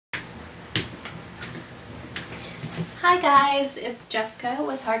Hi guys, it's Jessica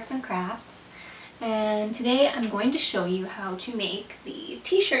with Hearts and Crafts, and today I'm going to show you how to make the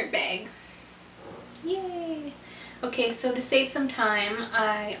t-shirt bag. Yay! Okay, so to save some time,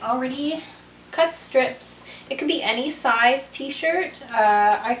 I already cut strips. It could be any size t-shirt.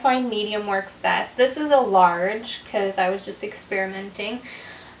 I find medium works best. This is a large because I was just experimenting.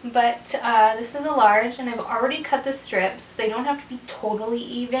 But this is a large and I've already cut the strips. They don't have to be totally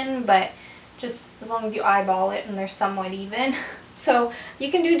even, but just as long as you eyeball it and they're somewhat even. So you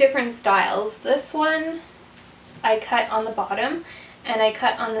can do different styles. This one I cut on the bottom and I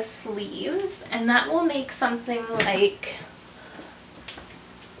cut on the sleeves, and that will make something like,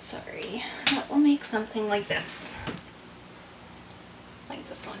 that will make something like this. Like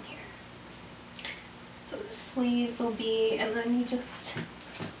this one here. So the sleeves will be, and then you just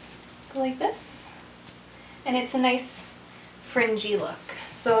go like this. And it's a nice fringy look.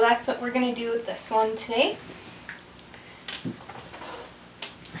 So that's what we're going to do with this one today.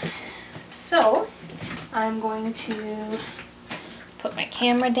 So I'm going to put my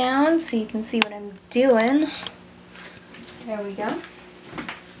camera down so you can see what I'm doing. There we go.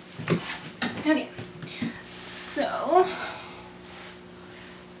 Okay, so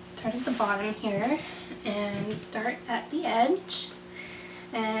start at the bottom here and start at the edge.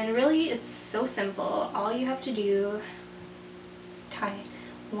 And really it's so simple. All you have to do is tie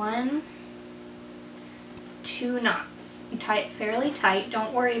 1, 2 knots. You tie it fairly tight.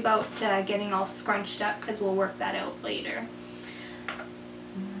 Don't worry about getting all scrunched up because we'll work that out later.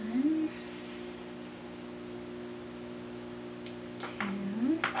 1,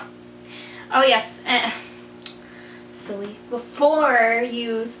 2. Oh yes, silly. Before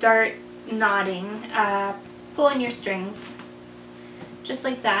you start knotting, pull on your strings. Just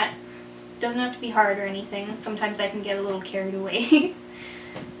like that. Doesn't have to be hard or anything. Sometimes I can get a little carried away.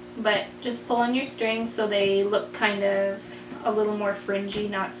 But just pull on your strings so they look kind of a little more fringy,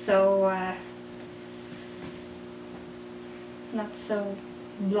 not so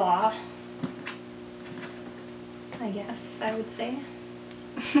blah, I guess I would say.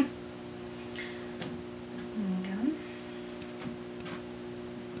 There we go.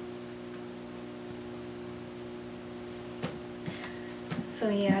 So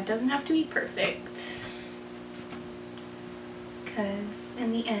yeah, it doesn't have to be perfect, because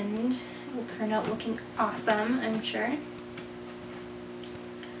in the end it will turn out looking awesome, I'm sure.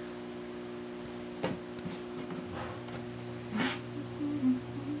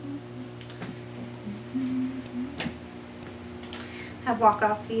 I have Walk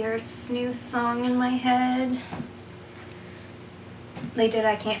Off the Earth's new song in my head. They did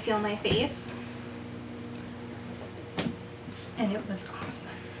I Can't Feel My Face. And it was awesome.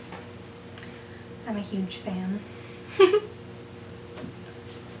 I'm a huge fan.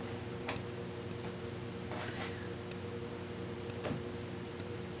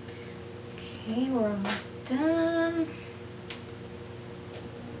 Okay, we're almost done.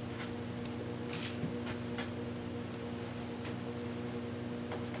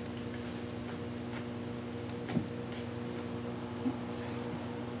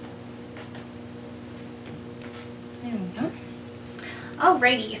 There we go.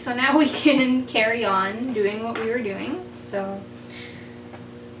 Alrighty, so now we can carry on doing what we were doing. So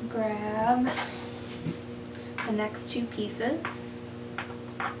grab the next 2 pieces.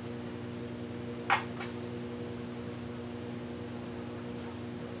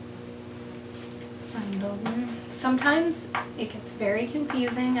 Bundle them. Sometimes it gets very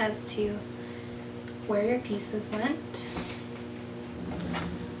confusing as to where your pieces went.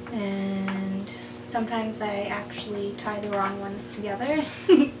 And sometimes I actually tie the wrong ones together.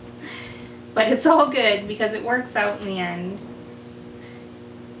 But it's all good because it works out in the end.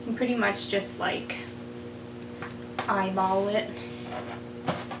 You can pretty much just like eyeball it.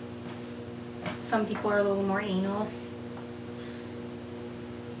 Some people are a little more anal,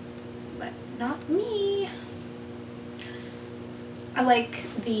 but not me. I like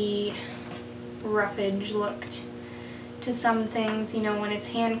the roughage look to some things. You know, when it's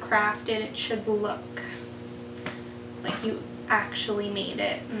handcrafted, it should look like you actually made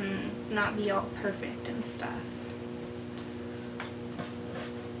it and not be all perfect and stuff.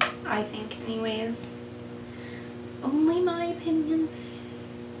 I think anyways. It's only my opinion.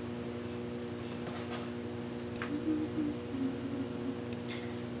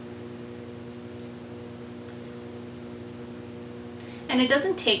 And it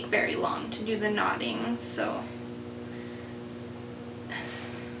doesn't take very long to do the knotting, so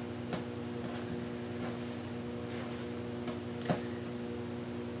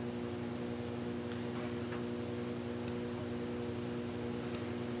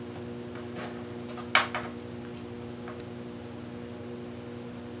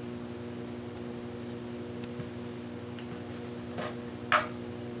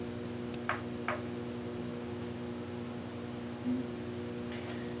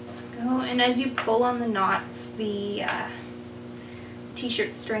And as you pull on the knots, the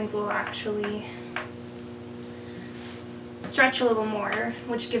t-shirt strings will actually stretch a little more,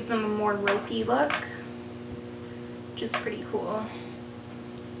 which gives them a more ropey look, which is pretty cool.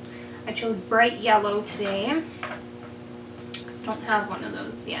 I chose bright yellow today, because I don't have one of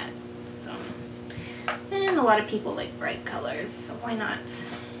those yet. So, and a lot of people like bright colors, so why not?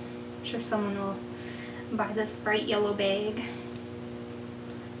 I'm sure someone will buy this bright yellow bag.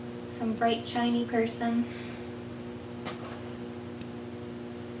 Some bright shiny person.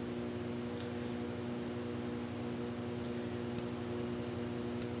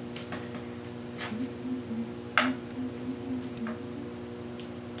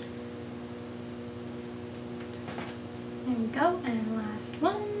 There we go, and last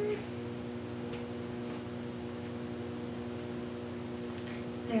one.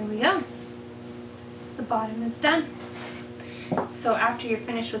 There we go. The bottom is done. So after you're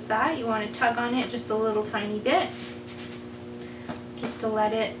finished with that, you want to tug on it just a little tiny bit, just to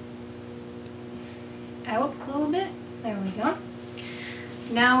let it out a little bit. There we go.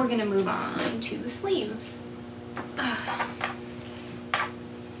 Now we're going to move on to the sleeves.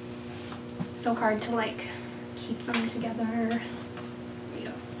 So hard to like keep them together. There we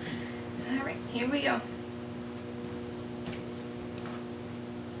go. Alright, here we go.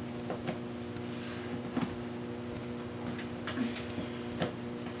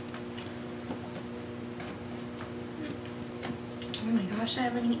 Oh my gosh, I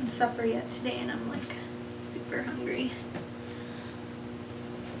haven't eaten supper yet today and I'm like super hungry.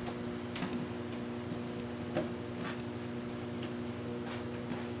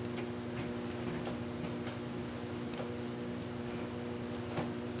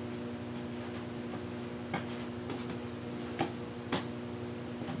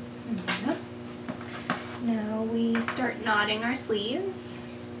 Now we start knotting our sleeves.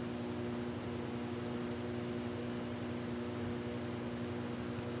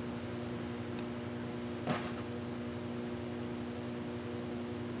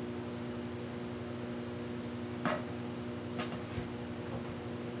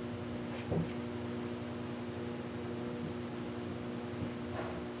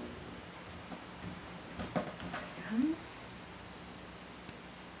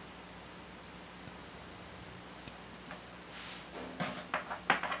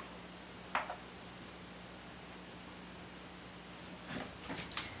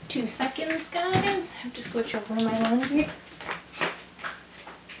 Two seconds, guys. I have to switch over my laundry.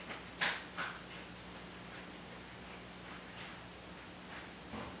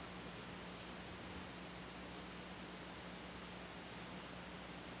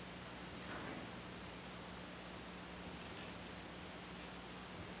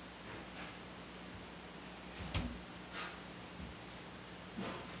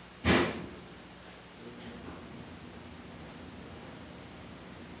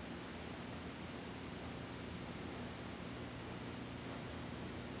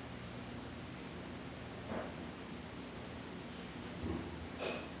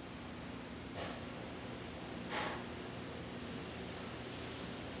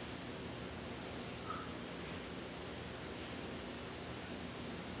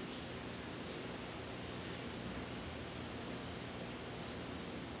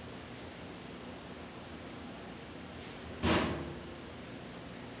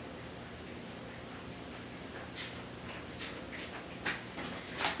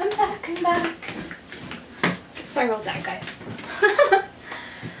 I'm back. Sorry about that, guys.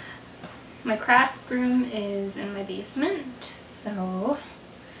 My craft room is in my basement, so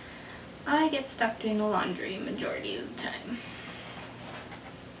I get stuck doing the laundry majority of the time.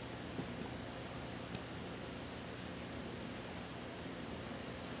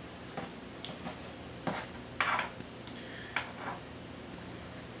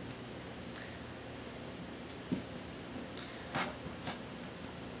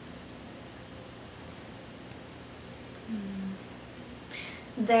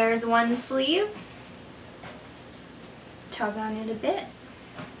 There's one sleeve. Tug on it a bit.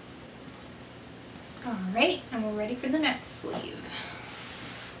 Alright, and we're ready for the next sleeve.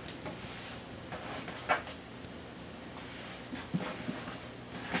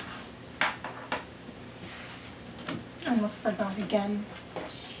 Almost forgot again.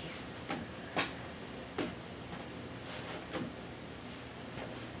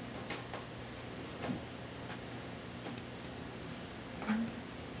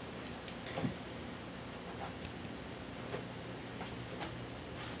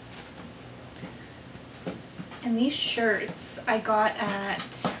 And these shirts I got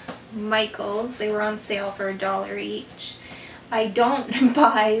at Michael's. They were on sale for $1 each. I don't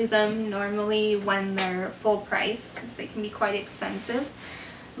buy them normally when they're full price because they can be quite expensive.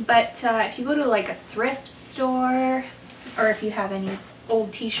 But if you go to like a thrift store, or if you have any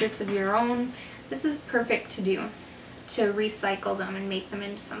old t-shirts of your own, this is perfect to do, to recycle them and make them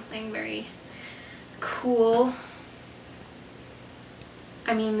into something very cool.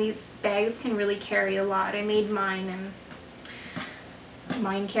 I mean, these bags can really carry a lot. I made mine and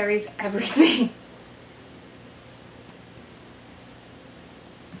mine carries everything.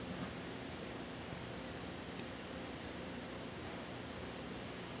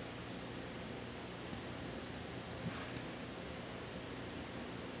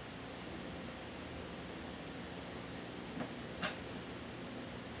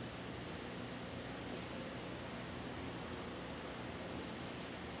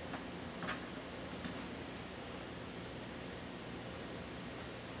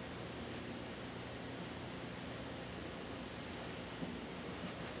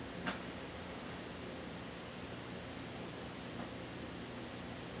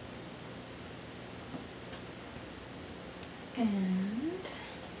 And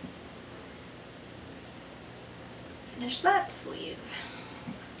finish that sleeve.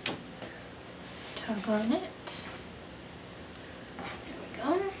 Tug on it. There we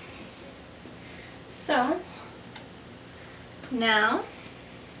go. So now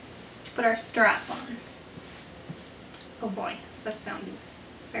to put our strap on. Oh boy, that sounded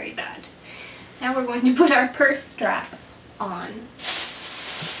very bad. Now we're going to put our purse strap on.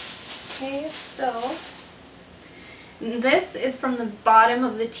 Okay, so this is from the bottom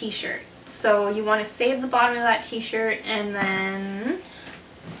of the t-shirt. So you want to save the bottom of that t-shirt, and then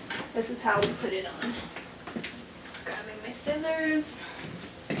this is how we put it on. Just grabbing my scissors.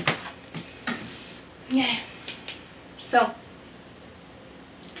 Yeah. So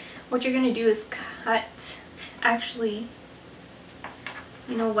what you're going to do is cut, actually,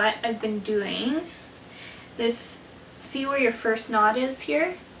 you know what I've been doing? This, see where your first knot is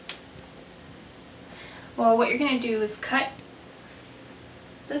here? Well, what you're going to do is cut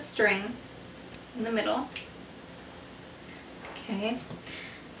the string in the middle. Okay.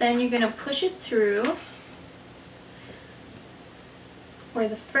 Then you're going to push it through where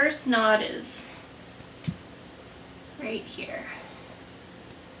the first knot is. Right here.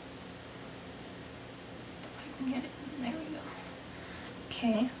 If I can get it. There we go.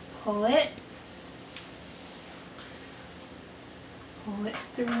 Okay. Pull it. Pull it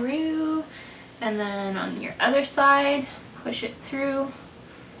through. And then on your other side, push it through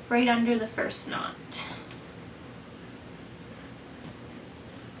right under the first knot.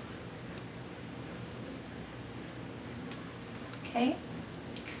 Okay.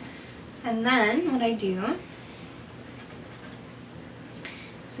 And then what I do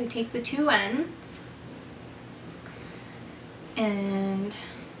is I take the two ends and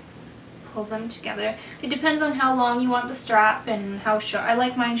pull them together. It depends on how long you want the strap and how short. I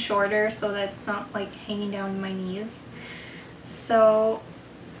like mine shorter so that it's not like hanging down to my knees. So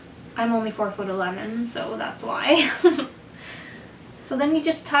I'm only 4'11", so that's why. So then you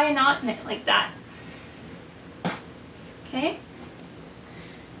just tie a knot in it like that. Okay?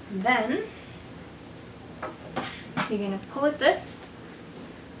 And then you're gonna pull it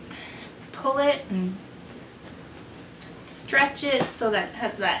pull it and stretch it so that it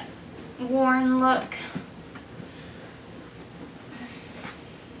has that worn look.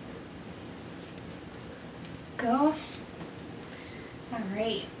 Go.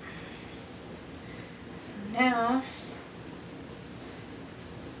 Alright. So now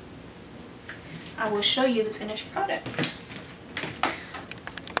I will show you the finished product.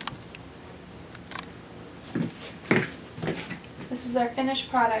 This is our finished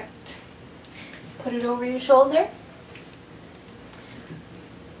product. Put it over your shoulder.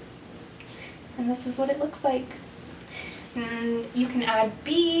 And this is what it looks like. And you can add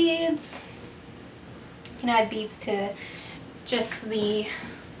beads. You can add beads to just the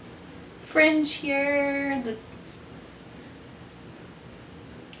fringe here, the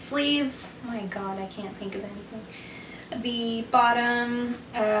sleeves. Oh my god, I can't think of anything. The bottom,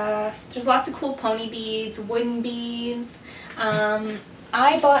 there's lots of cool pony beads, wooden beads.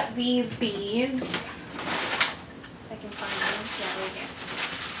 I bought these beads. If I can find them. Yeah, right here.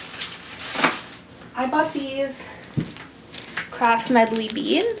 I bought these craft medley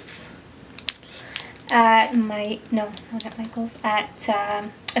beads at not at Michael's, at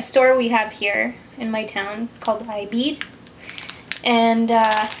a store we have here in my town called iBead. And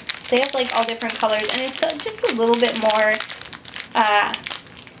they have like all different colors, and it's just a little bit more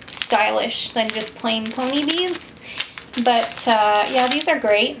stylish than just plain pony beads. But yeah, these are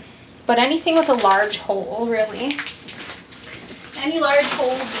great. But anything with a large hole, really. any large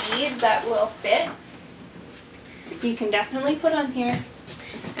hole bead that will fit, you can definitely put on here,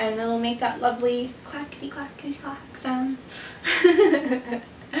 and it'll make that lovely clackety clackety clack sound.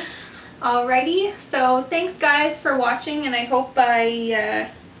 Alrighty, so thanks guys for watching, and I hope I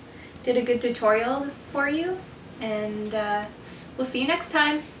did a good tutorial for you, and we'll see you next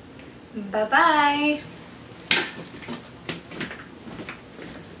time. Bye bye.